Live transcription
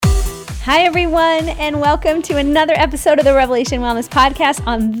Hi, everyone, and welcome to another episode of the Revelation Wellness Podcast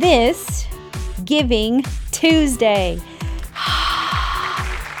on this Giving Tuesday.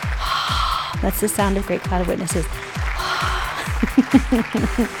 That's the sound of Great Cloud of Witnesses.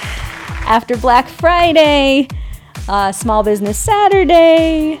 After Black Friday, Small Business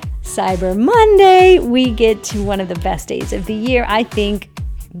Saturday, Cyber Monday, we get to one of the best days of the year, I think,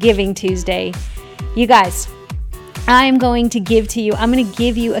 Giving Tuesday. You guys, I'm going to give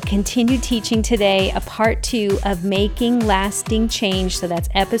you a continued teaching today, a part 2 of Making Lasting Change. So that's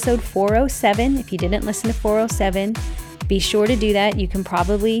episode 407. If you didn't listen to 407, be sure to do that. You can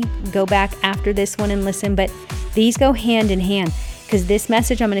probably go back after this one and listen, but these go hand in hand because this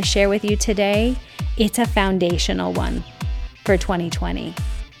message I'm going to share with you today, it's a foundational one for 2020.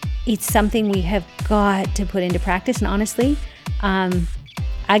 It's something we have got to put into practice. And honestly,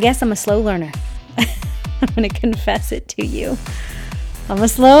 I guess I'm a slow learner. I'm going to confess it to you. I'm a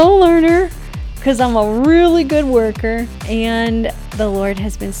slow learner because I'm a really good worker, and the Lord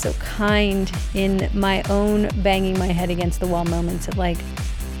has been so kind in my own banging my head against the wall moments of like,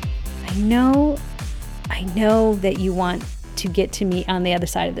 I know that you want to get to me on the other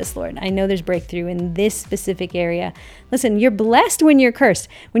side of this, Lord. I know there's breakthrough in this specific area. Listen, you're blessed when you're cursed.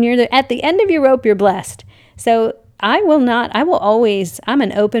 When you're at the end of your rope, you're blessed. So I'm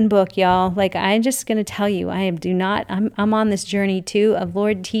an open book, y'all. Like, I'm just going to tell you, I'm on this journey too of,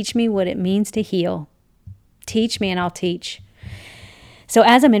 Lord, teach me what it means to heal. Teach me and I'll teach. So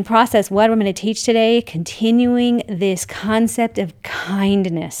as I'm in process, what I'm going to teach today, continuing this concept of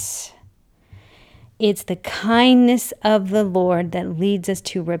kindness. It's the kindness of the Lord that leads us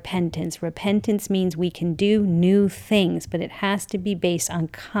to repentance. Repentance means we can do new things, but it has to be based on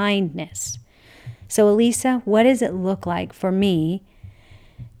kindness. So, Elisa, what does it look like for me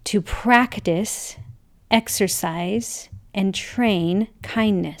to practice, exercise, and train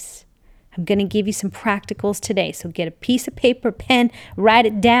kindness? I'm going to give you some practicals today. So get a piece of paper, pen, write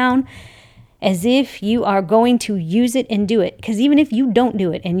it down as if you are going to use it and do it. Because even if you don't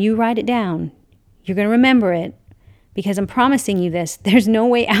do it and you write it down, you're going to remember it. Because I'm promising you this, there's no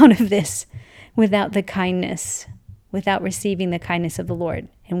way out of this without the kindness, without receiving the kindness of the Lord.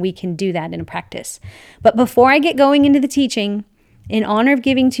 And we can do that in practice. But before I get going into the teaching, in honor of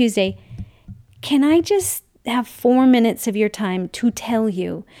Giving Tuesday, can I just have 4 minutes of your time to tell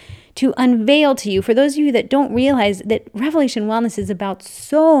you, to unveil to you, for those of you that don't realize that Revelation Wellness is about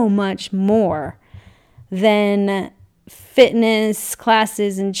so much more than fitness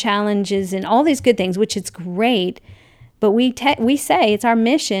classes and challenges and all these good things, which is great. But we say it's our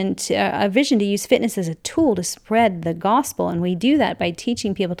mission, a vision to use fitness as a tool to spread the gospel. And we do that by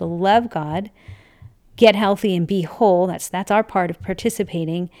teaching people to love God, get healthy, and be whole. That's our part of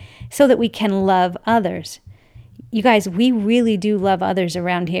participating so that we can love others. You guys, we really do love others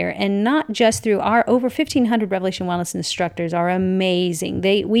around here. And not just through our over 1,500 Revelation Wellness instructors are amazing.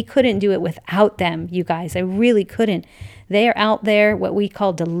 We couldn't do it without them, you guys. I really couldn't. They are out there, what we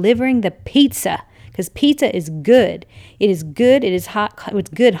call delivering the pizza. Because pizza is good. It is good. It is hot. It's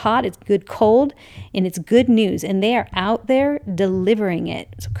good hot. It's good cold. And it's good news. And they are out there delivering it.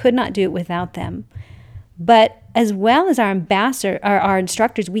 So could not do it without them. But as well as our our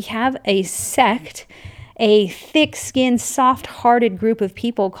instructors, we have a sect, a thick-skinned, soft-hearted group of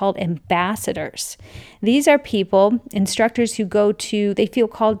people called ambassadors. These are people, instructors who they feel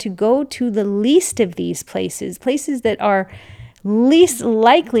called to go to the least of these places that are least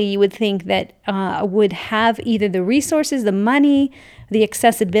likely you would think that would have either the resources, the money, the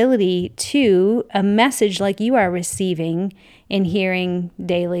accessibility to a message like you are receiving and hearing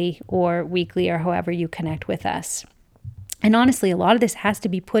daily or weekly or however you connect with us. And honestly, a lot of this has to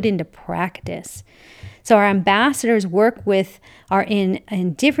be put into practice. So our ambassadors are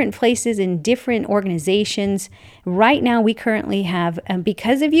in different places, in different organizations. Right now, we currently have,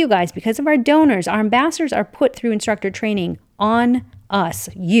 because of you guys, because of our donors, our ambassadors are put through instructor training on us,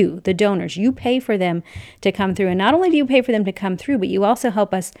 you, the donors. You pay for them to come through. And not only do you pay for them to come through, but you also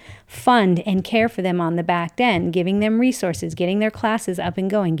help us fund and care for them on the back end, giving them resources, getting their classes up and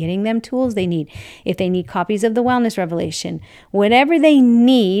going, getting them tools they need. If they need copies of the Wellness Revelation, whatever they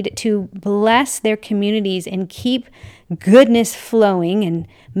need to bless their communities and keep goodness flowing and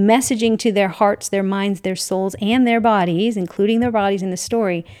messaging to their hearts, their minds, their souls, and their bodies, including their bodies in the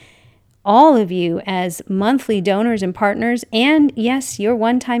story. All of you as monthly donors and partners, and yes, your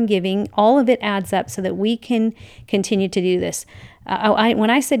one-time giving, all of it adds up so that we can continue to do this.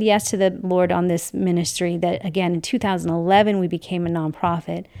 When I said yes to the Lord on this ministry, that again, in 2011, we became a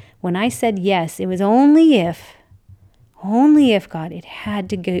nonprofit. When I said yes, it was only if, God, it had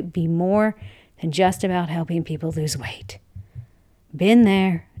to be more than just about helping people lose weight. Been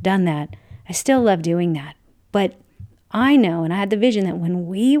there, done that. I still love doing that. But I know, and I had the vision that when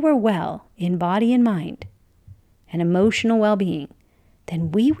we were well in body and mind and emotional well-being,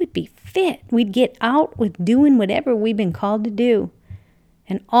 then we would be fit. We'd get out with doing whatever we've been called to do.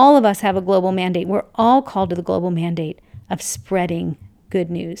 And all of us have a global mandate. We're all called to the global mandate of spreading good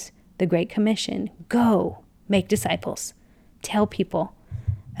news, the Great Commission. Go, make disciples. Tell people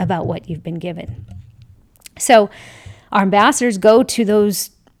about what you've been given. So our ambassadors go to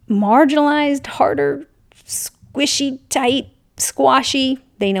those marginalized, harder, squishy, tight, squashy,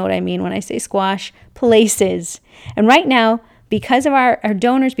 they know what I mean when I say squash, places. And right now, because of our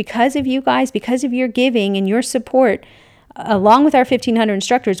donors, because of you guys, because of your giving and your support, along with our 1,500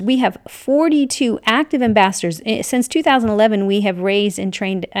 instructors, we have 42 active ambassadors. Since 2011, we have raised and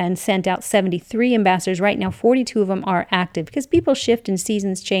trained and sent out 73 ambassadors. Right now, 42 of them are active because people shift and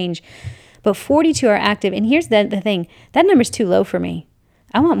seasons change. But 42 are active. And here's the thing. That number's too low for me.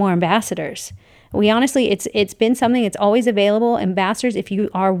 I want more ambassadors. We honestly, it's been something that's always available. Ambassadors, if you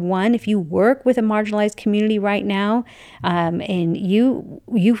are one, if you work with a marginalized community right now, and you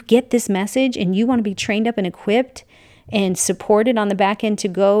get this message and you want to be trained up and equipped and supported on the back end to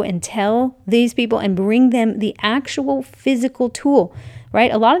go and tell these people and bring them the actual physical tool,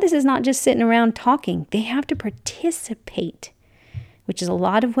 right? A lot of this is not just sitting around talking. They have to participate, which is a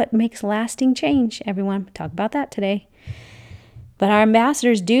lot of what makes lasting change. Everyone, we'll talk about that today. But our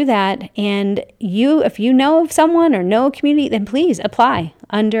ambassadors do that, and if you know of someone or know a community, then please apply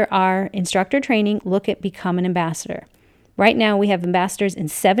under our instructor training. Look at Become an Ambassador. Right now, we have ambassadors in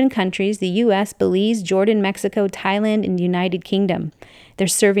 7 countries: the U.S., Belize, Jordan, Mexico, Thailand, and the United Kingdom. They're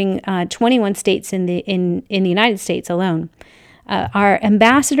serving 21 states in the United States alone. Our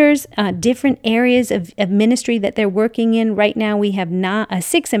ambassadors, different areas of ministry that they're working in. Right now, we have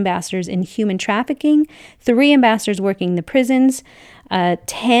 6 ambassadors in human trafficking, 3 ambassadors working in the prisons,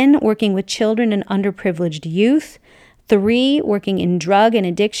 10 working with children and underprivileged youth, 3 working in drug and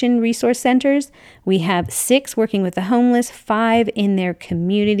addiction resource centers. We have 6 working with the homeless, 5 in their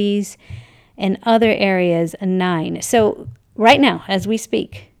communities, and other areas, 9. So right now, as we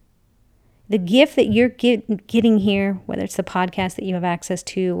speak, the gift that you're getting here, whether it's the podcast that you have access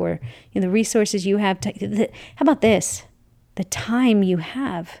to or the resources you have, how about this? The time you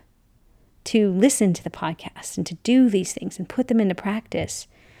have to listen to the podcast and to do these things and put them into practice.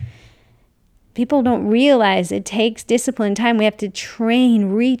 People don't realize it takes discipline and time. We have to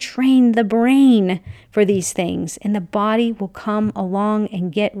retrain the brain for these things, and the body will come along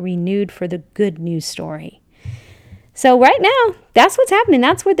and get renewed for the good news story. So right now, that's what's happening.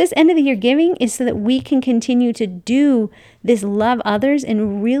 That's what this end of the year giving is, so that we can continue to do this love others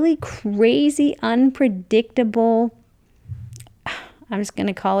in really crazy, unpredictable, I'm just going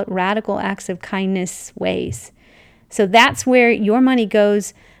to call it radical acts of kindness ways. So that's where your money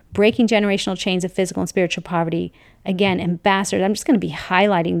goes, breaking generational chains of physical and spiritual poverty. Again, ambassadors, I'm just going to be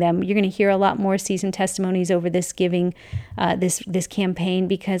highlighting them. You're going to hear a lot more seasoned testimonies over this giving, this campaign,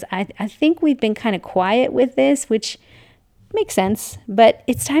 because I think we've been kind of quiet with this, which makes sense, but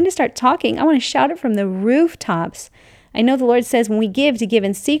it's time to start talking. I want to shout it from the rooftops. I know the Lord says when we give, to give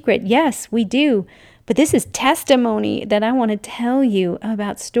in secret. Yes, we do. But this is testimony that I want to tell you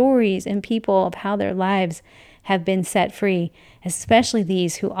about stories and people of how their lives have been set free, especially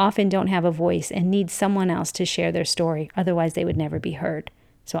these who often don't have a voice and need someone else to share their story. Otherwise, they would never be heard.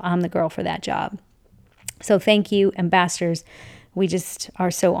 So I'm the girl for that job. So thank you, ambassadors. We just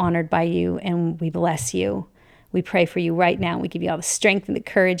are so honored by you, and we bless you. We pray for you right now. We give you all the strength and the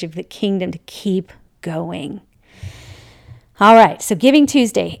courage of the kingdom to keep going. All right, so Giving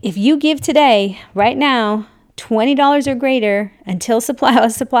Tuesday. If you give today, right now, $20 or greater until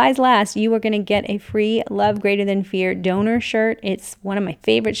supplies last, you are going to get a free Love Greater Than Fear donor shirt. It's one of my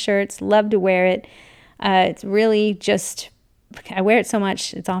favorite shirts. Love to wear it. It's really just, I wear it so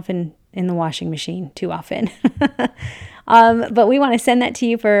much, it's often in the washing machine too often. But we want to send that to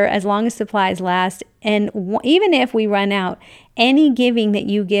you for as long as supplies last. And even if we run out, any giving that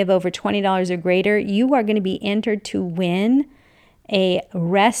you give over $20 or greater, you are going to be entered to win a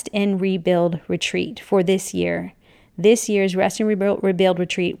Rest and Rebuild retreat for this year. This year's Rest and Rebuild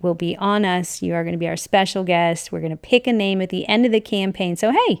retreat will be on us. You are going to be our special guest. We're going to pick a name at the end of the campaign.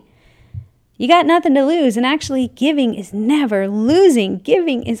 So, hey, you got nothing to lose. And actually, giving is never losing.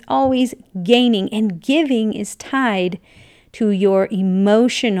 Giving is always gaining. And giving is tied to your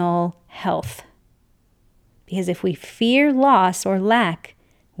emotional health. Because if we fear loss or lack,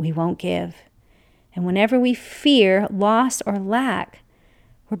 we won't give. And whenever we fear loss or lack,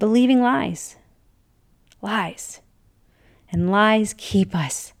 we're believing lies. Lies. And lies keep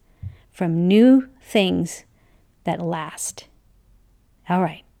us from new things that last. All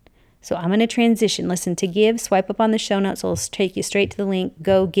right. So I'm going to transition. Listen, to give, swipe up on the show notes. It'll take you straight to the link.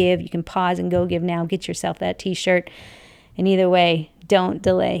 Go give. You can pause and go give now. Get yourself that t-shirt. And either way, don't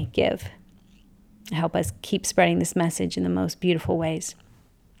delay. Give. Help us keep spreading this message in the most beautiful ways.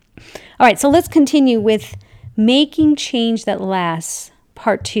 All right, so let's continue with making change that lasts,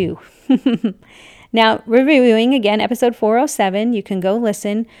 part 2. Now, reviewing again, episode 407, you can go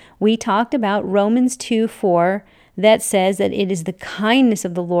listen. We talked about Romans 2:4 that says that it is the kindness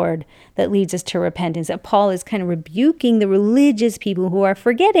of the Lord that leads us to repentance. That Paul is kind of rebuking the religious people who are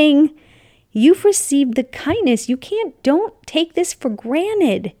forgetting you've received the kindness. Don't take this for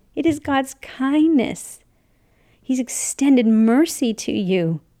granted. It is God's kindness. He's extended mercy to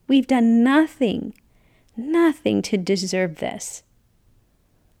you. We've done nothing to deserve this.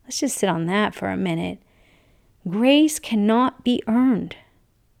 Let's just sit on that for a minute. Grace cannot be earned.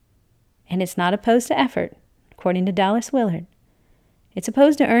 And it's not opposed to effort, according to Dallas Willard. It's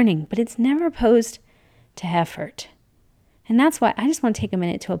opposed to earning, but it's never opposed to effort. And that's why I just want to take a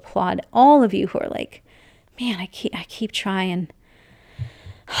minute to applaud all of you who are like, man, I keep trying.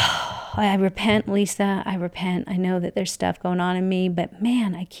 I repent, Lisa. I repent. I know that there's stuff going on in me, but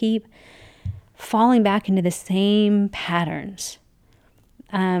man, I keep falling back into the same patterns.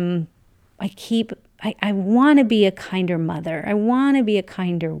 I want to be a kinder mother. I want to be a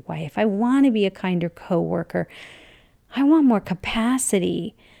kinder wife. I want to be a kinder coworker. I want more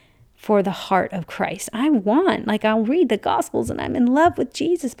capacity for the heart of Christ. I'll read the Gospels and I'm in love with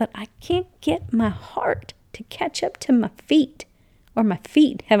Jesus, but I can't get my heart to catch up to my feet, or my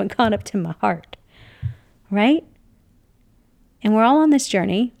feet haven't caught up to my heart, right? And we're all on this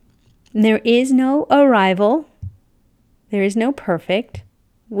journey. And there is no arrival. There is no perfect.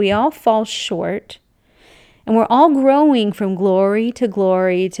 We all fall short. And we're all growing from glory to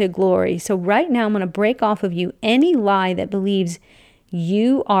glory to glory. So right now, I'm going to break off of you any lie that believes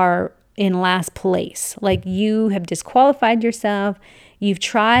you are in last place. Like you have disqualified yourself. You've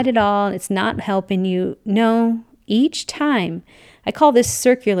tried it all. And it's not helping you. No, each time. I call this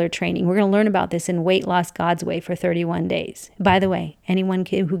circular training. We're going to learn about this in Weight Loss God's Way for 31 days. By the way, anyone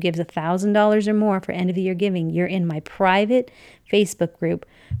who gives $1,000 or more for end of the year giving, you're in my private Facebook group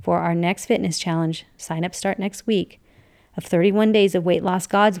for our next fitness challenge. Sign up, start next week, of 31 days of Weight Loss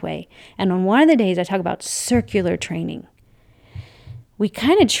God's Way. And on one of the days, I talk about circular training. We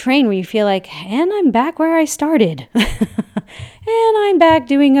kind of train where you feel like, and I'm back where I started. And I'm back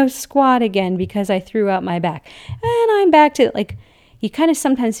doing a squat again because I threw out my back. And I'm back to, like, you kind of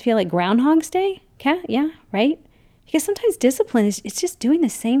sometimes feel like Groundhog's Day. Yeah, right? Because sometimes discipline it's just doing the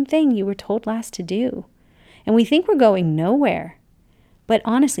same thing you were told last to do. And we think we're going nowhere. But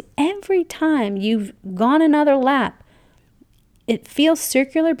honestly, every time you've gone another lap, it feels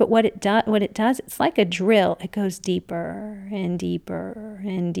circular, but what it does, it's like a drill. It goes deeper and deeper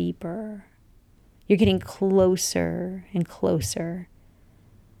and deeper. You're getting closer and closer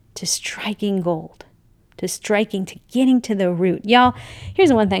to striking gold, to getting to the root. Y'all, here's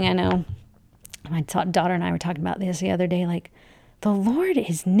the one thing I know. My daughter and I were talking about this the other day. Like, the Lord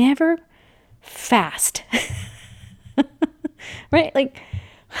is never fast. Right? Like,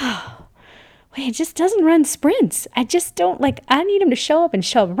 it just doesn't run sprints. I just don't, I need him to show up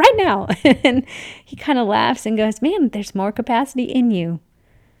right now. And he kind of laughs and goes, man, there's more capacity in you.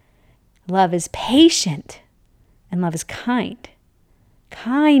 Love is patient and love is kind.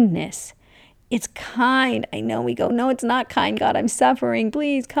 Kindness. It's kind. I know we go, no, it's not kind. God, I'm suffering.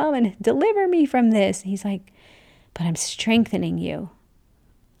 Please come and deliver me from this. And he's like, but I'm strengthening you.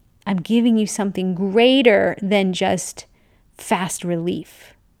 I'm giving you something greater than just fast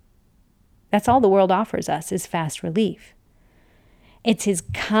relief. That's all the world offers us is fast relief. It's his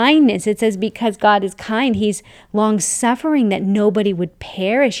kindness. It says because God is kind, he's long-suffering that nobody would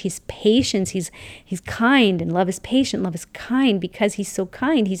perish. He's patient. He's kind, and love is patient. Love is kind. Because he's so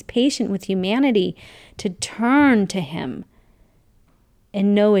kind, he's patient with humanity to turn to him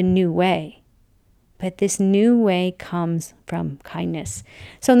and know a new way. But this new way comes from kindness.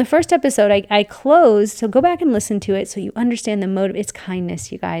 So in the first episode, I closed, so go back and listen to it so you understand the motive. It's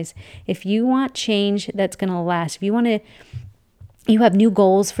kindness, you guys. If you want change that's going to last, if you have new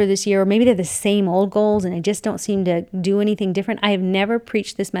goals for this year, or maybe they're the same old goals and they just don't seem to do anything different. I have never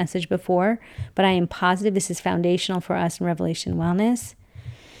preached this message before, but I am positive this is foundational for us in Revelation Wellness.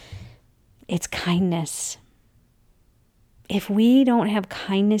 It's kindness. If we don't have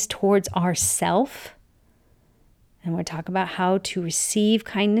kindness towards ourselves, and we're talking about how to receive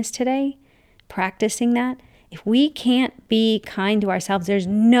kindness today, practicing that, if we can't be kind to ourselves, there's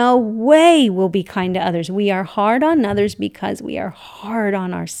no way we'll be kind to others. We are hard on others because we are hard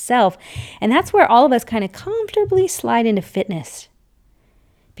on ourselves. And that's where all of us kind of comfortably slide into fitness.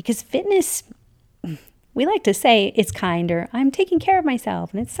 Because fitness, we like to say it's kinder. I'm taking care of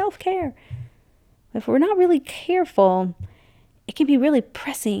myself and it's self-care. If we're not really careful, it can be really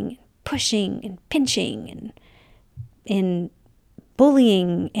pressing, pushing, and pinching, and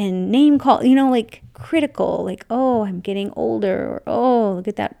bullying, and name call, like critical, like, oh, I'm getting older, or oh, look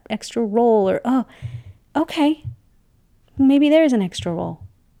at that extra roll, or oh, okay, maybe there's an extra roll.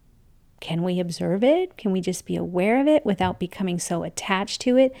 Can we observe it? Can we just be aware of it without becoming so attached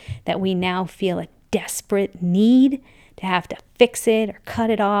to it that we now feel a desperate need to have to fix it or cut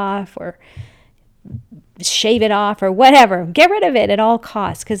it off or shave it off or whatever? Get rid of it at all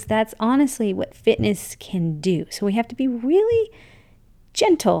costs, because that's honestly what fitness can do. So we have to be really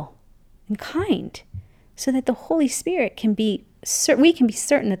gentle and kind so that the Holy Spirit we can be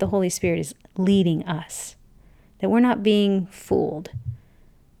certain that the Holy Spirit is leading us, that we're not being fooled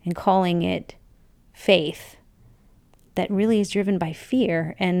and calling it faith that really is driven by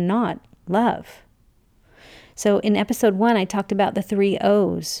fear and not love. So in episode 1, I talked about the 3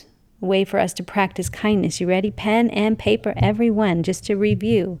 O's, a way for us to practice kindness. You ready? Pen and paper, everyone, just to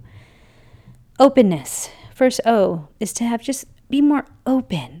review. Openness. First O is to just be more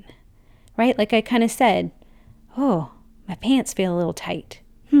open, right? Like I kind of said, oh, my pants feel a little tight.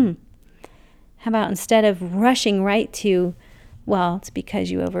 How about instead of rushing right to, well, it's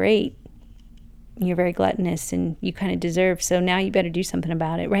because you overate, you're very gluttonous and you kind of deserve, so now you better do something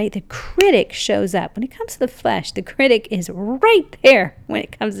about it, right? The critic shows up. When it comes to the flesh, the critic is right there when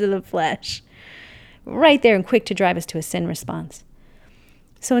it comes to the flesh. Right there and quick to drive us to a sin response.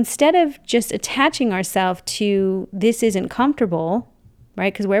 So instead of just attaching ourselves to this isn't comfortable,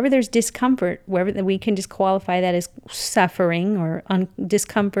 right? Because wherever there's discomfort, wherever we can just qualify that as suffering or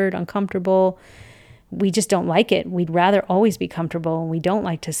discomfort, uncomfortable, we just don't like it. We'd rather always be comfortable, and we don't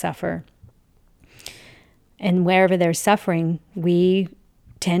like to suffer. And wherever there's suffering, we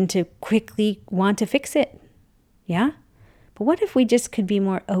tend to quickly want to fix it. Yeah? But what if we just could be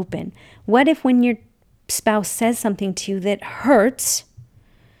more open? What if when your spouse says something to you that hurts,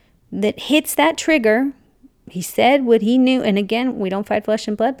 that hits that trigger, he said what he knew, and again, we don't fight flesh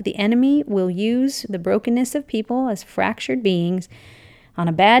and blood, but the enemy will use the brokenness of people as fractured beings on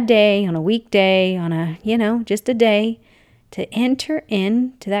a bad day, on a weekday, on a, just a day, to enter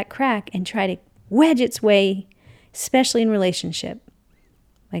into that crack and try to wedge its way, especially in relationship.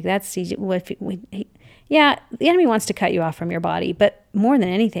 Like that's what the enemy wants to cut you off from your body, but more than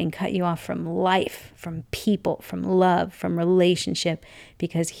anything, cut you off from life, from people, from love, from relationship,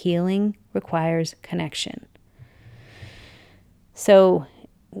 because healing requires connection. So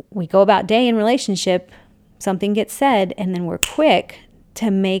we go about day in relationship, something gets said, and then we're quick to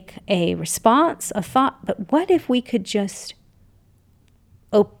make a response, a thought, but what if we could just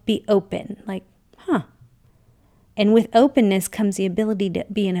be open, like, And with openness comes the ability to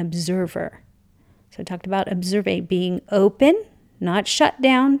be an observer. So I talked about being open, not shut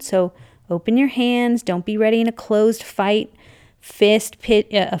down. So open your hands. Don't be ready in a closed fight,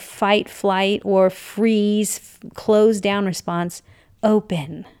 a fight, flight, or freeze, close down response.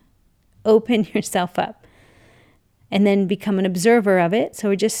 Open yourself up. And then become an observer of it.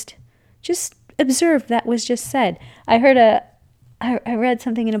 So just observe that was just said. I read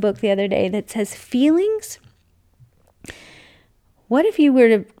something in a book the other day that says feelings. What if you were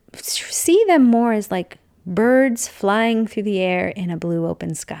to see them more as like birds flying through the air in a blue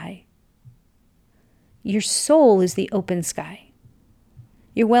open sky? Your soul is the open sky.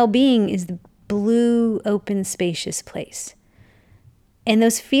 Your well-being is the blue, open, spacious place. And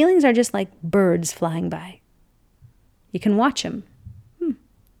those feelings are just like birds flying by. You can watch them.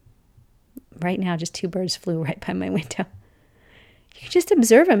 Right now, just 2 birds flew right by my window. You can just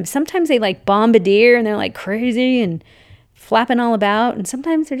observe them. Sometimes they like bombardier and they're like crazy and flapping all about. And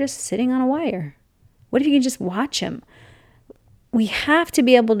sometimes they're just sitting on a wire. What if you can just watch them? We have to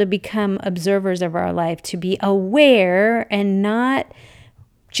be able to become observers of our life, to be aware and not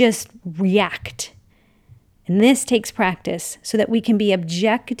just react. And this takes practice so that we can be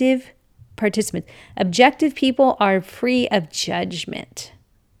objective participants. Objective people are free of judgment.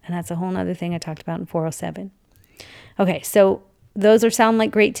 And that's a whole other thing I talked about in 407. Okay, so those sound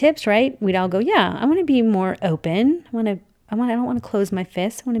like great tips, right? We'd all go, yeah, I want to be more open. I don't want to close my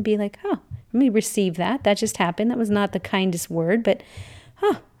fists. I want to be like, let me receive that. That just happened. That was not the kindest word, but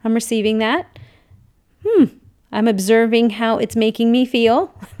I'm receiving that. I'm observing how it's making me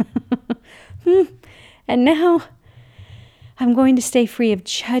feel. And now I'm going to stay free of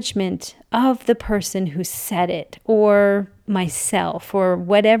judgment of the person who said it, or myself, or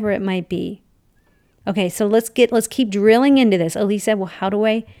whatever it might be. Okay, so let's keep drilling into this. Elise said, well, how do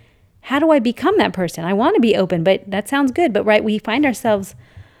I become that person? I want to be open, but that sounds good. But right, we find ourselves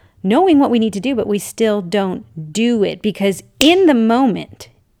knowing what we need to do, but we still don't do it because in the moment,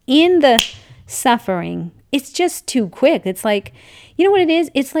 in the suffering, it's just too quick. It's like, you know what it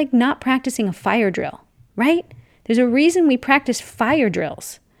is? It's like not practicing a fire drill, right? There's a reason we practice fire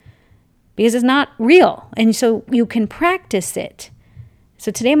drills because it's not real. And so you can practice it.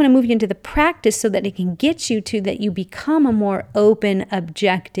 So today I'm going to move you into the practice so that it can get you to that you become a more open,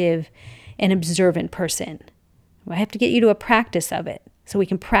 objective, and observant person. I have to get you to a practice of it so we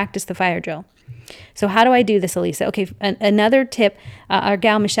can practice the fire drill. So how do I do this, Elisa? Okay, another tip, our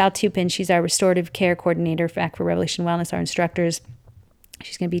gal Michelle Tupin, she's our restorative care coordinator back for Revelation Wellness, our instructors.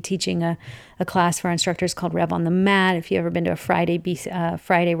 She's going to be teaching a class for our instructors called Rev on the Mat. If you've ever been to a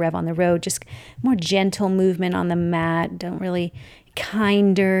Friday Rev on the Road, just more gentle movement on the mat. Don't really,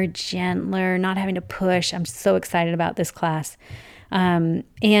 kinder, gentler, not having to push. I'm so excited about this class.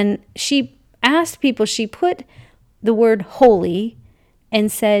 And she asked people, she put the word holy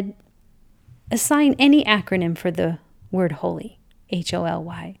and said, assign any acronym for the word holy,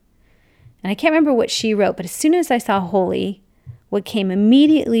 Holy. And I can't remember what she wrote, but as soon as I saw holy, what came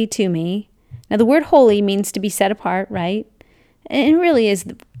immediately to me, now the word holy means to be set apart, right? And it really is,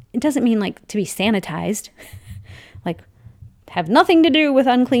 it doesn't mean like to be sanitized, like have nothing to do with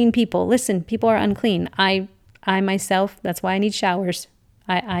unclean people. Listen, people are unclean. I myself, that's why I need showers.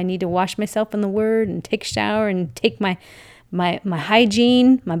 I need to wash myself in the Word and take a shower and take my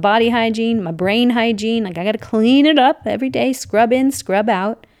hygiene, my body hygiene, my brain hygiene. Like I got to clean it up every day, scrub in, scrub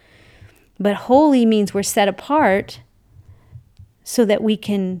out. But holy means we're set apart so that we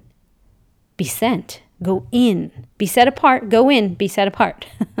can be sent, go in, be set apart, go in, be set apart.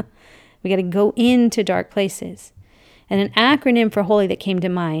 We got to go into dark places. And an acronym for holy that came to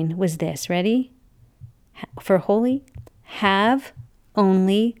mind was this. Ready? For holy, have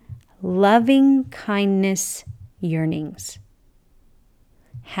only loving kindness yearnings.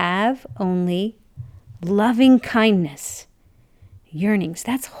 Have only loving kindness yearnings.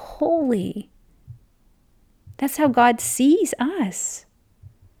 That's holy. That's how God sees us,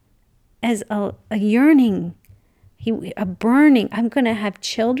 as a yearning, a burning. I'm going to have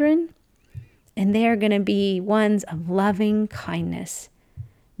children, and they're going to be ones of loving kindness.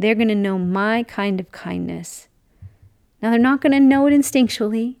 They're going to know my kind of kindness. Now, they're not going to know it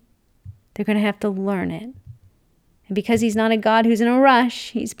instinctually. They're going to have to learn it. And because He's not a God who's in a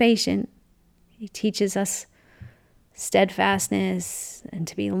rush, He's patient. He teaches us steadfastness and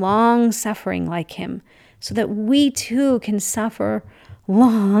to be long-suffering like Him, so that we too can suffer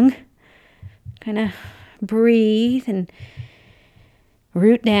long, kind of breathe and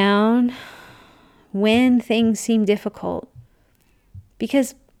root down when things seem difficult.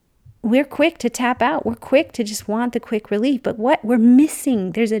 Because we're quick to tap out. We're quick to just want the quick relief. But what we're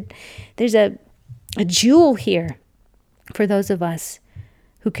missing, there's a jewel here for those of us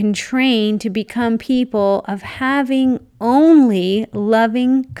who can train to become people of having only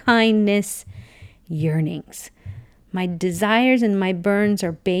loving kindness yearnings. My desires and my burns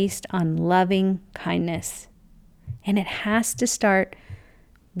are based on loving kindness. And it has to start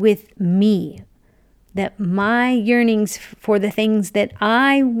with me. That my yearnings for the things that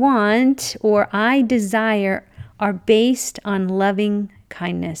I want or I desire are based on loving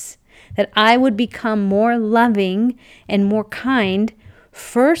kindness. That I would become more loving and more kind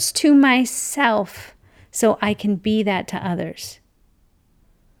first to myself so I can be that to others.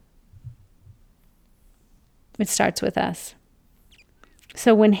 It starts with us.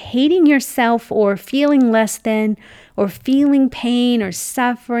 So when hating yourself or feeling less than or feeling pain or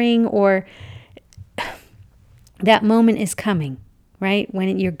suffering or that moment is coming, right?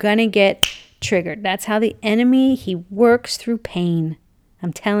 When you're going to get triggered. That's how the enemy, he works through pain.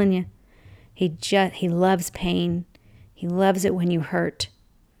 I'm telling you. He loves pain. He loves it when you hurt.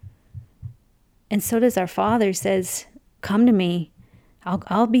 And so does our Father. He says, come to me.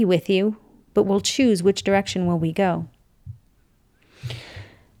 I'll be with you, but we'll choose which direction will we go.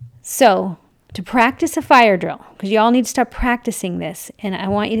 So to practice a fire drill, because you all need to start practicing this. And I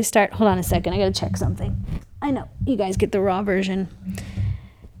want you to start, hold on a second, I got to check something. I know you guys get the raw version.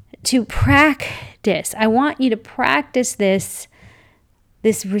 To practice, I want you to practice this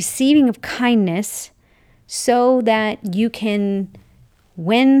receiving of kindness so that you can,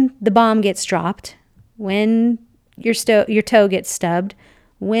 when the bomb gets dropped, when your toe gets stubbed,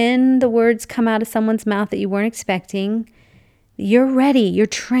 when the words come out of someone's mouth that you weren't expecting, you're ready. You're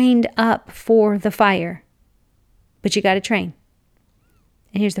trained up for the fire. But you got to train.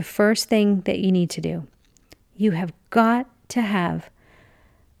 And here's the first thing that you need to do. You have got to have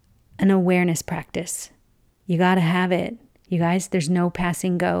an awareness practice. You got to have it. You guys, there's no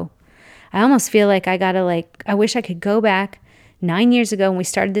passing go. I almost feel like I wish I could go back 9 years ago when we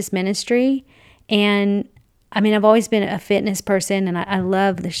started this ministry. And I mean, I've always been a fitness person, and I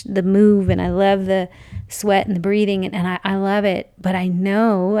love the move, and I love the sweat and the breathing, and I love it. But I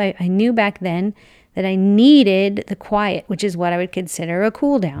knew back then that I needed the quiet, which is what I would consider a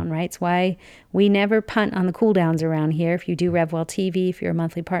cool down, right? It's why we never punt on the cool downs around here. If you do RevWell TV, if you're a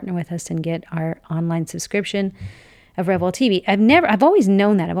monthly partner with us and get our online subscription of RevWell TV, I've always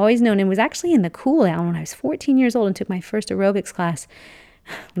known that. I've always known, and it was actually in the cool down when I was 14 years old and took my first aerobics class.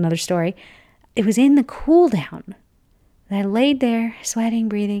 Another story. It was in the cool down that I laid there, sweating,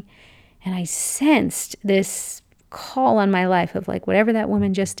 breathing, and I sensed this call on my life of like, whatever that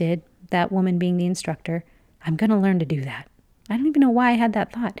woman just did, that woman being the instructor, I'm going to learn to do that. I don't even know why I had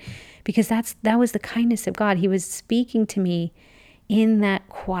that thought, because that was the kindness of God. He was speaking to me in that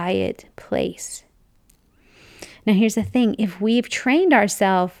quiet place. Now, here's the thing. If we've trained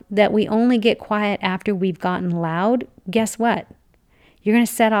ourselves that we only get quiet after we've gotten loud, guess what? You're going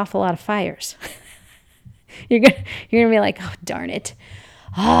to set off a lot of fires. You're going to be like, oh, darn it.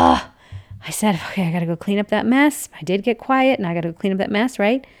 I said, okay, I got to go clean up that mess. I did get quiet, and I got to go clean up that mess,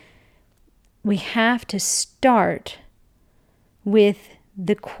 right? We have to start with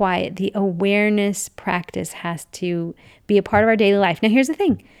the quiet. The awareness practice has to be a part of our daily life. Now, here's the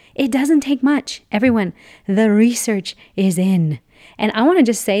thing. It doesn't take much. Everyone, the research is in. And I want to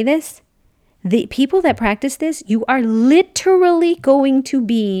just say this. The people that practice this, you are literally going to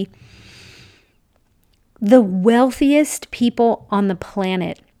be the wealthiest people on the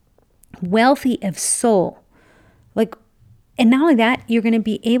planet. Wealthy of soul. And not only that, you're going to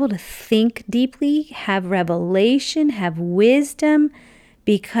be able to think deeply, have revelation, have wisdom,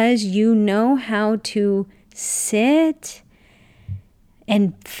 because you know how to sit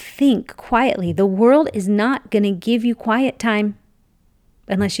and think quietly. The world is not going to give you quiet time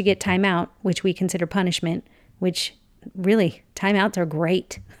unless you get time out, which we consider punishment, which really, timeouts are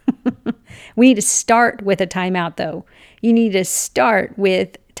great. We need to start with a timeout, though. You need to start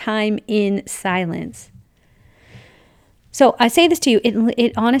with time in silence. So I say this to you,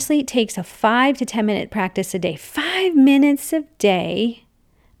 it honestly takes a 5 to 10 minute practice a day. 5 minutes a day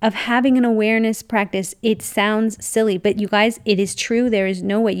of having an awareness practice. It sounds silly, but you guys, it is true. There is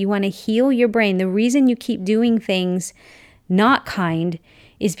no way. You want to heal your brain. The reason you keep doing things not kind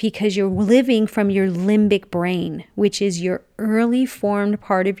is because you're living from your limbic brain, which is your early formed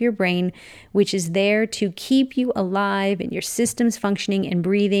part of your brain, which is there to keep you alive and your systems functioning and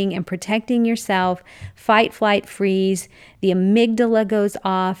breathing and protecting yourself. Fight, flight, freeze. The amygdala goes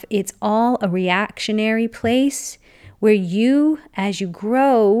off. It's all a reactionary place where you, as you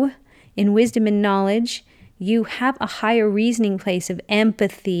grow in wisdom and knowledge, you have a higher reasoning place of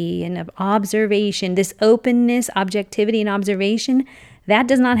empathy and of observation. This openness, objectivity, and observation, that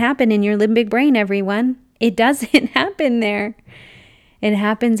does not happen in your limbic brain, everyone. It doesn't happen there. It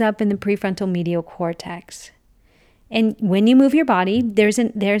happens up in the prefrontal medial cortex. And when you move your body, there's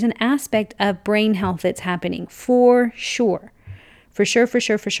an aspect of brain health that's happening for sure. For sure.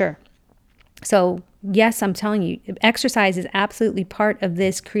 So yes, I'm telling you, exercise is absolutely part of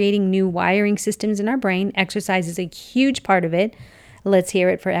this, creating new wiring systems in our brain. Exercise is a huge part of it. Let's hear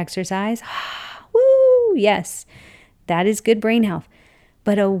it for exercise. Woo, yes, that is good brain health.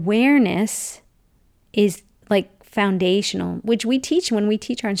 But awareness is like foundational, which we teach when we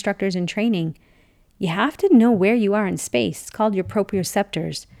teach our instructors in training. You have to know where you are in space. It's called your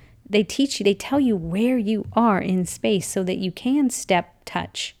proprioceptors. They tell you where you are in space so that you can step,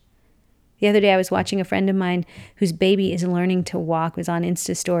 touch. The other day I was watching a friend of mine whose baby is learning to walk, was on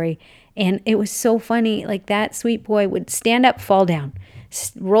Insta story, and it was so funny. Like, that sweet boy would stand up, fall down,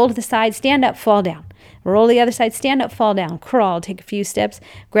 roll to the side, stand up, fall down, roll to the other side, stand up, fall down, crawl, take a few steps,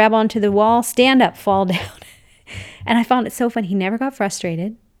 grab onto the wall, stand up, fall down. And I found it so funny. He never got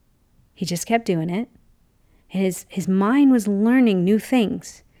frustrated. He just kept doing it. And his mind was learning new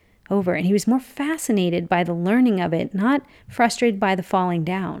things over, and he was more fascinated by the learning of it, not frustrated by the falling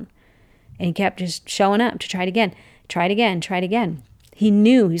down. And he kept just showing up to try it again. He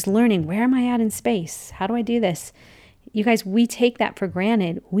knew he's learning, where am I at in space? How do I do this? You guys, we take that for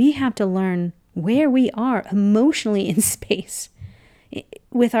granted. We have to learn where we are emotionally in space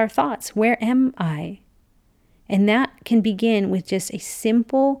with our thoughts. Where am I? And that can begin with just a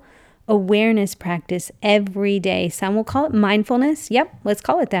simple awareness practice every day. Some will call it mindfulness. Yep, let's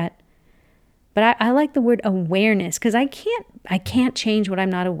call it that. But I like the word awareness, because I can't change what I'm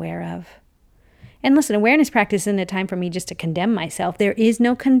not aware of. And listen, awareness practice isn't a time for me just to condemn myself. There is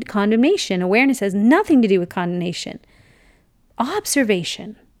no condemnation. Awareness has nothing to do with condemnation.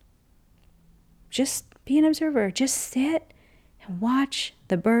 Observation. Just be an observer. Just sit and watch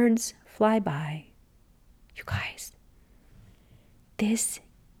the birds fly by. You guys, this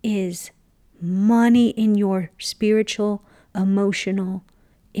is money in your spiritual, emotional,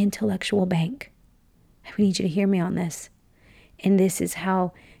 intellectual bank. I need you to hear me on this. And this is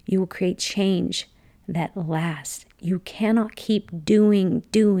how you will create change that lasts. You cannot keep doing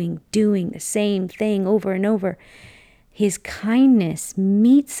the same thing over and over. His kindness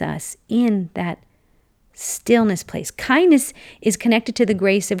meets us in that stillness place. Kindness is connected to the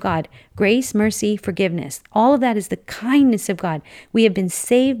grace of God. Grace, mercy, forgiveness. All of that is the kindness of God. We have been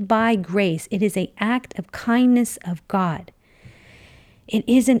saved by grace. It is an act of kindness of God. It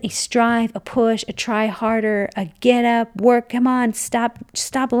isn't a strive, a push, a try harder, a get up, work, come on, stop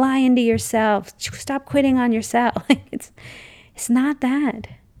lying to yourself, stop quitting on yourself. It's not that.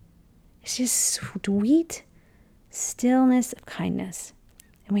 It's just sweet stillness of kindness.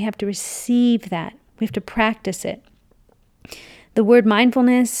 And we have to receive that. We have to practice it. The word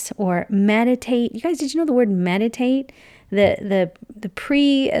mindfulness or meditate. You guys, did you know the word meditate? The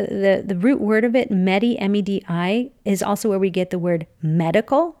root word of it, medi, M-E-D-I, is also where we get the word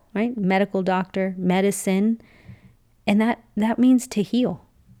medical, right? Medical doctor, medicine. And that means to heal.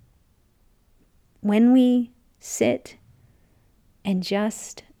 When we sit and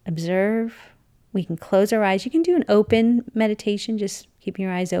just observe, we can close our eyes. You can do an open meditation, just keeping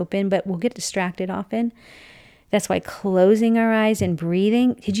your eyes open, but we'll get distracted often. That's why closing our eyes and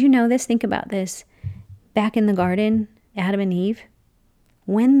breathing. Did you know this? Think about this. Back in the garden, Adam and Eve,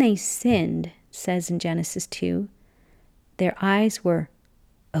 when they sinned, it says in Genesis 2, their eyes were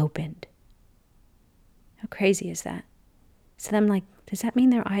opened. How crazy is that? So I'm like, does that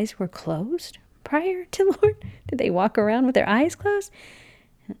mean their eyes were closed prior to Lord? Did they walk around with their eyes closed?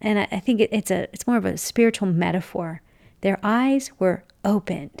 And I think it's more of a spiritual metaphor. Their eyes were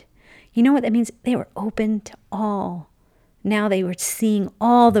opened. You know what that means? They were open to all. Now they were seeing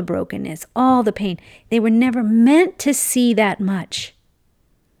all the brokenness, all the pain. They were never meant to see that much.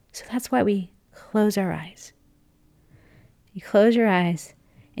 So that's why we close our eyes. You close your eyes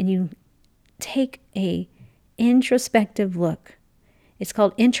and you take a introspective look. It's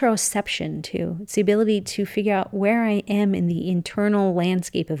called interoception too. It's the ability to figure out where I am in the internal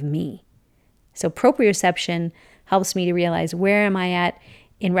landscape of me. So proprioception helps me to realize where am I at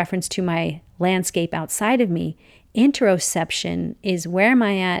in reference to my landscape outside of me. Interoception is where am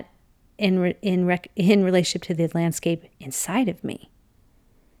I at in relationship to the landscape inside of me.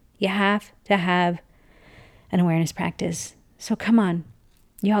 You have to have an awareness practice. So come on,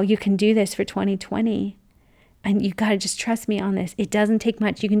 y'all, you can do this for 2020. And you got to just trust me on this. It doesn't take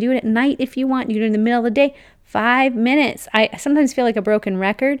much. You can do it at night if you want. You do it in the middle of the day. 5 minutes. I sometimes feel like a broken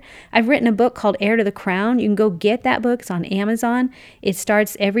record. I've written a book called Heir to the Crown. You can go get that book. It's on Amazon. It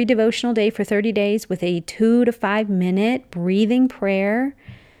starts every devotional day for 30 days with a 2 to 5 minute breathing prayer.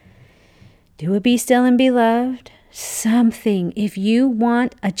 Do it, be still and be loved. Something. If you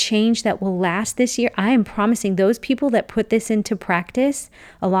want a change that will last this year, I am promising those people that put this into practice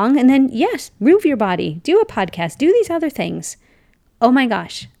along, and then yes, move your body, do a podcast, do these other things. Oh my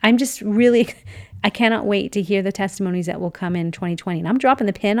gosh, I'm just really, I cannot wait to hear the testimonies that will come in 2020. And I'm dropping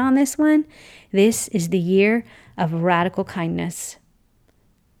the pin on this one. This is the year of radical kindness.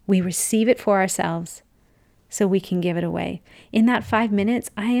 We receive it for ourselves so we can give it away. In that 5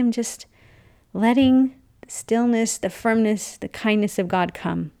 minutes, I am just letting stillness, the firmness, the kindness of God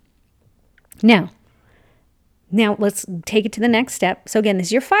come. Now let's take it to the next step. So again, this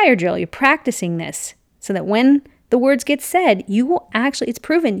is your fire drill. You're practicing this so that when the words get said, you will actually, it's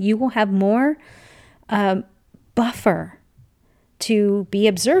proven, you will have more buffer to be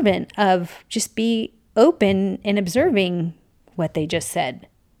observant of, just be open and observing what they just said.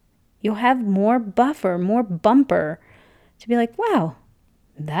 You'll have more buffer, more bumper to be like, wow,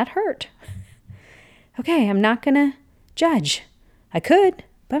 that hurt. Okay, I'm not going to judge. I could,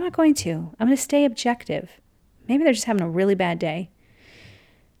 but I'm not going to. I'm going to stay objective. Maybe they're just having a really bad day.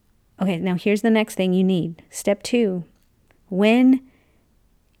 Okay, now here's the next thing you need. Step 2. When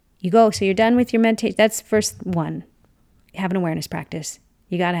you go, so you're done with your meditation. That's first one. Have an awareness practice.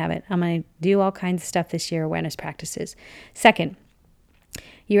 You got to have it. I'm going to do all kinds of stuff this year, awareness practices. Second,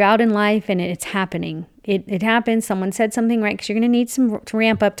 you're out in life and it's happening. It happens. Someone said something, right? Because you're going to need some to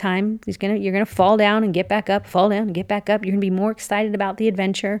ramp up time. You're going to fall down and get back up, fall down and get back up. You're going to be more excited about the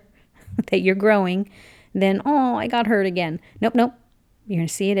adventure that you're growing than, oh, I got hurt again. Nope. You're going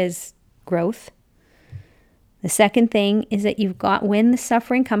to see it as growth. The second thing is that you've got, when the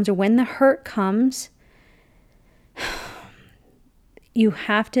suffering comes or when the hurt comes, you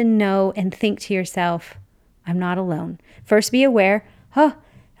have to know and think to yourself, I'm not alone. First, be aware,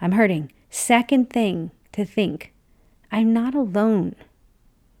 I'm hurting. Second thing to think, I'm not alone.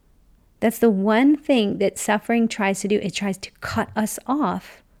 That's the one thing that suffering tries to do. It tries to cut us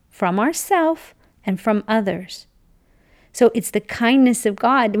off from ourselves and from others. So it's the kindness of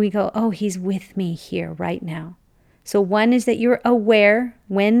God. We go, oh, he's with me here right now. So one is that you're aware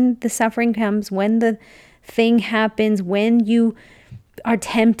when the suffering comes, when the thing happens, when you are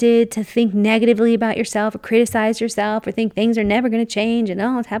tempted to think negatively about yourself or criticize yourself or think things are never going to change and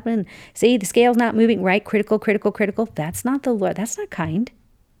oh, it's happening. See, the scale's not moving, right? Critical. That's not the Lord. That's not kind.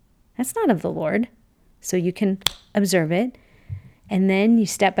 That's not of the Lord. So you can observe it. And then you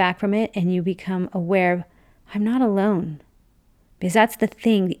step back from it and you become aware of, I'm not alone. Because that's the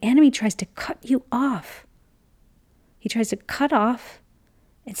thing. The enemy tries to cut you off. He tries to cut off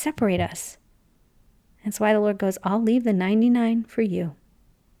and separate us. That's why the Lord goes, I'll leave the 99 for you.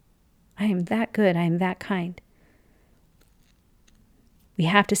 I am that good. I am that kind. We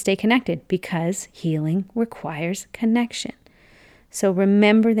have to stay connected because healing requires connection. So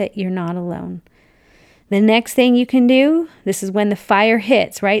remember that you're not alone. The next thing you can do, this is when the fire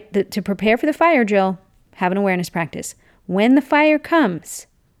hits, right? To prepare for the fire drill, have an awareness practice. When the fire comes,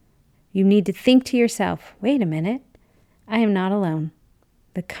 you need to think to yourself, wait a minute, I am not alone.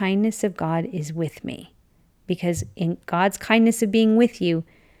 The kindness of God is with me. Because in God's kindness of being with you,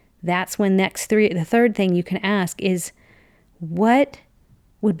 that's when the third thing you can ask is, what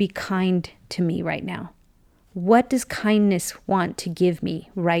would be kind to me right now? What does kindness want to give me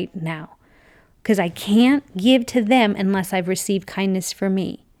right now? Because I can't give to them unless I've received kindness for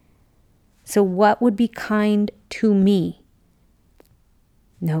me. So what would be kind to me?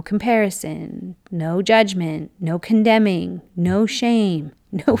 No comparison, no judgment, no condemning, no shame,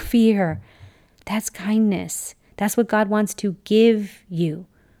 no fear. That's kindness. That's what God wants to give you.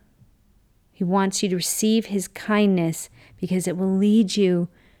 He wants you to receive his kindness because it will lead you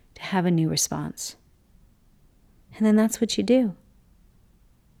to have a new response. And then that's what you do.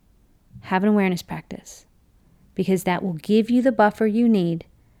 Have an awareness practice because that will give you the buffer you need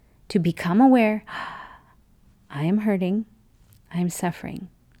to become aware. I am hurting. I am suffering.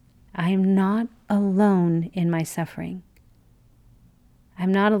 I am not alone in my suffering.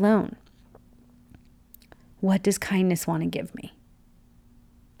 I'm not alone. What does kindness want to give me?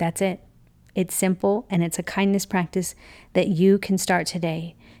 That's it. It's simple, and it's a kindness practice that you can start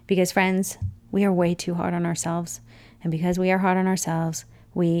today. Because friends, we are way too hard on ourselves. And because we are hard on ourselves,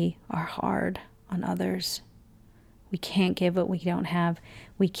 we are hard on others. We can't give what we don't have.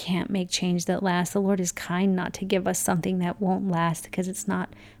 We can't make change that lasts. The Lord is kind not to give us something that won't last because it's not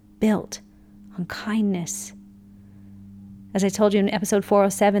built on kindness. As I told you in episode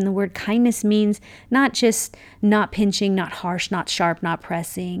 407, the word kindness means not just not pinching, not harsh, not sharp, not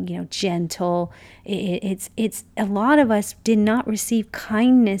pressing, gentle. It's a lot of us did not receive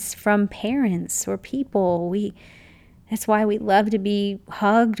kindness from parents or people. That's why we love to be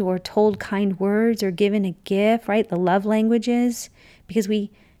hugged or told kind words or given a gift, right? The love languages, because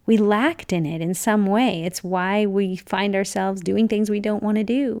we lacked in it in some way. It's why we find ourselves doing things we don't want to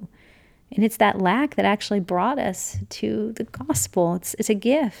do. And it's that lack that actually brought us to the gospel. It's a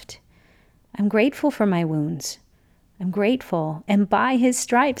gift. I'm grateful for my wounds. I'm grateful. And by his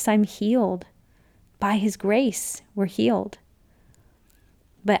stripes, I'm healed. By his grace, we're healed.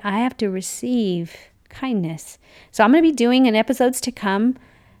 But I have to receive kindness. So I'm going to be doing in episodes to come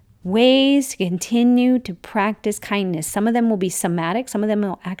ways to continue to practice kindness. Some of them will be somatic. Some of them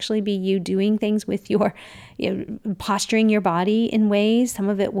will actually be you doing things with your, posturing your body in ways. Some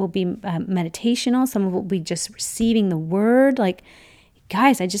of it will be meditational. Some of it will be just receiving the word. Like,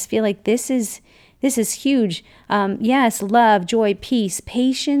 guys, I just feel like this is huge. Yes, love, joy, peace,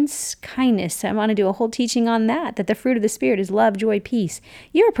 patience, kindness. I want to do a whole teaching on that the fruit of the Spirit is love, joy, peace.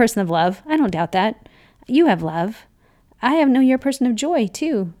 You're a person of love. I don't doubt that. You have love. I know you're a person of joy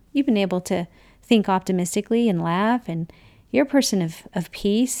too. You've been able to think optimistically and laugh, and you're a person of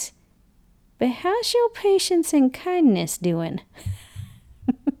peace. But how's your patience and kindness doing?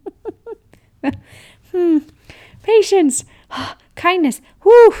 Patience, kindness,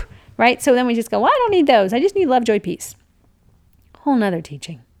 whew, right? So then we just go, well, I don't need those. I just need love, joy, peace. Whole nother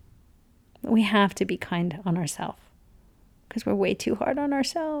teaching. But we have to be kind on ourselves because we're way too hard on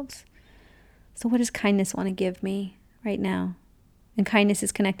ourselves. So what does kindness want to give me right now? And kindness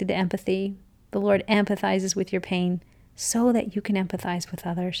is connected to empathy. The Lord empathizes with your pain so that you can empathize with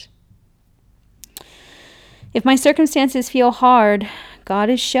others. If my circumstances feel hard, God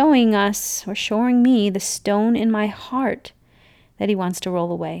is showing us or showing me the stone in my heart that he wants to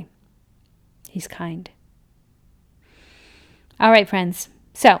roll away. He's kind. All right, friends.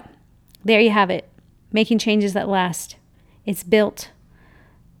 So there you have it. Making changes that last. It's built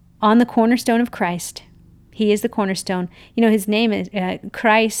on the cornerstone of Christ. He is the cornerstone. His name is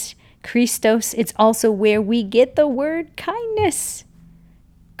Christ Christos, it's also where we get the word kindness.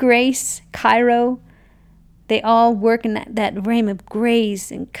 Grace, Cairo, they all work in that realm of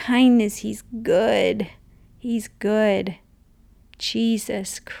grace and kindness. He's good. He's good.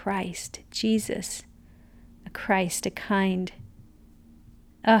 Jesus Christ. Jesus, a Christ, a kind.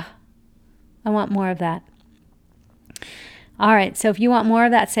 I want more of that. All right, so if you want more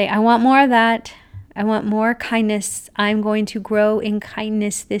of that, say, I want more of that. I want more kindness. I'm going to grow in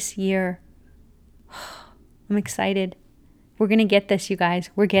kindness this year. I'm excited. We're going to get this, you guys.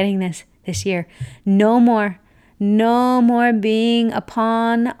 We're getting this year. No more being a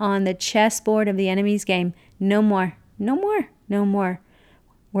pawn on the chessboard of the enemy's game. No more.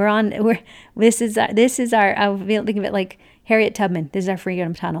 This is our, I think of it like Harriet Tubman. This is our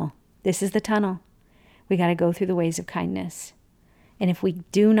freedom tunnel. This is the tunnel. We got to go through the ways of kindness. And if we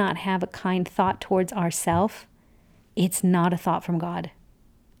do not have a kind thought towards ourselves, it's not a thought from God.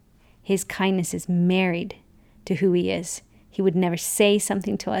 His kindness is married to who he is. He would never say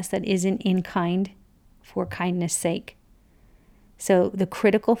something to us that isn't in kind for kindness' sake. So the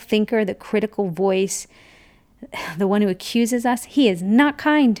critical thinker, the critical voice, the one who accuses us, he is not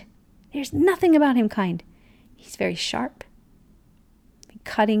kind. There's nothing about him kind. He's very sharp,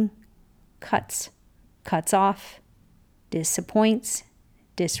 cutting, cuts off, disappoints,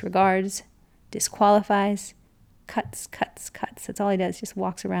 disregards, disqualifies, cuts. That's all he does. Just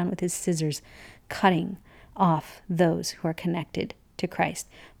walks around with his scissors, cutting off those who are connected to Christ.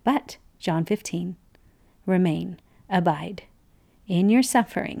 But, John 15, remain, abide in your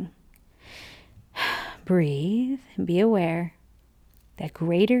suffering. Breathe and be aware that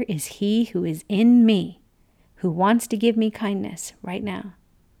greater is he who is in me, who wants to give me kindness right now,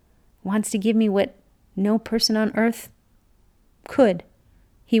 wants to give me what no person on earth could.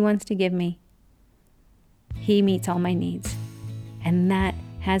 He wants to give me. He meets all my needs. And that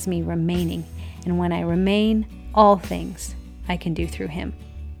has me remaining. And when I remain, all things I can do through him.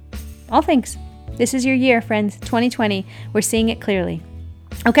 All things. This is your year, friends. 2020. We're seeing it clearly.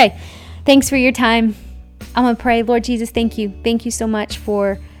 Okay. Thanks for your time. I'm going to pray. Lord Jesus, thank you. Thank you so much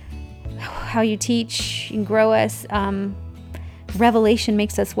for how you teach and grow us. Revelation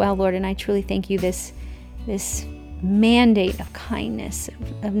makes us well, Lord. And I truly thank you this mandate of kindness,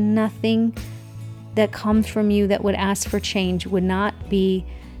 of nothing that comes from you that would ask for change would not be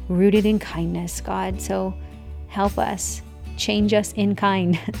rooted in kindness, God. So help us, change us in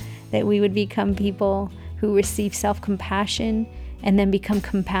kind, that we would become people who receive self-compassion and then become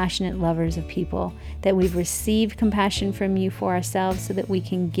compassionate lovers of people, that we've received compassion from you for ourselves so that we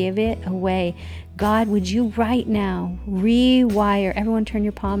can give it away. God, would you right now rewire, everyone turn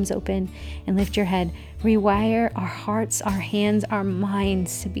your palms open and lift your head, rewire our hearts, our hands, our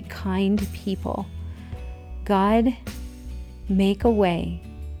minds to be kind people. God, make a way,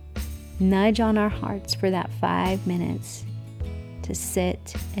 nudge on our hearts for that 5 minutes to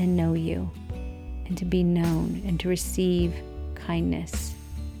sit and know you and to be known and to receive kindness.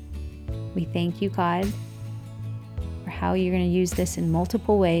 We thank you, God, for how you're going to use this in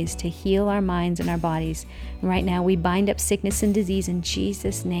multiple ways to heal our minds and our bodies. And right now, we bind up sickness and disease in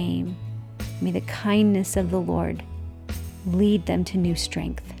Jesus' name. May the kindness of the Lord lead them to new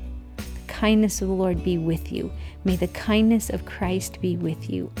strength. The kindness of the Lord be with you. May the kindness of Christ be with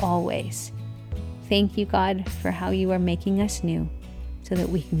you always. Thank you, God, for how you are making us new so that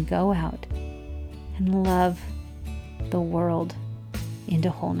we can go out and love the world into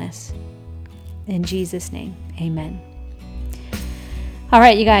wholeness. In Jesus' name, amen. All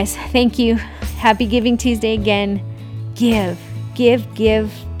right, you guys, thank you. Happy Giving Tuesday again. Give.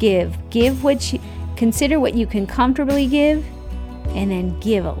 Consider what you can comfortably give, and then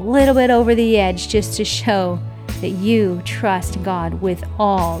give a little bit over the edge just to show that you trust God with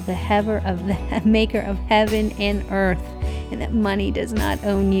all the maker of heaven and earth, and that money does not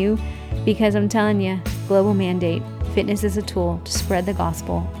own you. Because I'm telling you, global mandate, fitness is a tool to spread the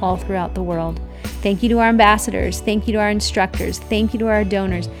gospel all throughout the world. Thank you to our ambassadors. Thank you to our instructors. Thank you to our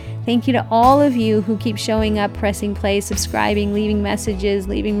donors. Thank you to all of you who keep showing up, pressing play, subscribing, leaving messages,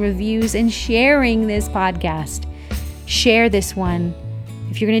 leaving reviews, and sharing this podcast. Share this one.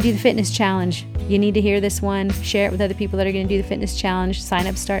 If you're going to do the fitness challenge, you need to hear this one. Share it with other people that are going to do the fitness challenge. Sign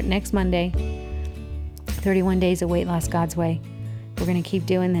up start next Monday. 31 days of weight loss God's way. We're going to keep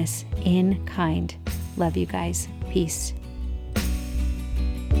doing this in kind. Love you guys. Peace.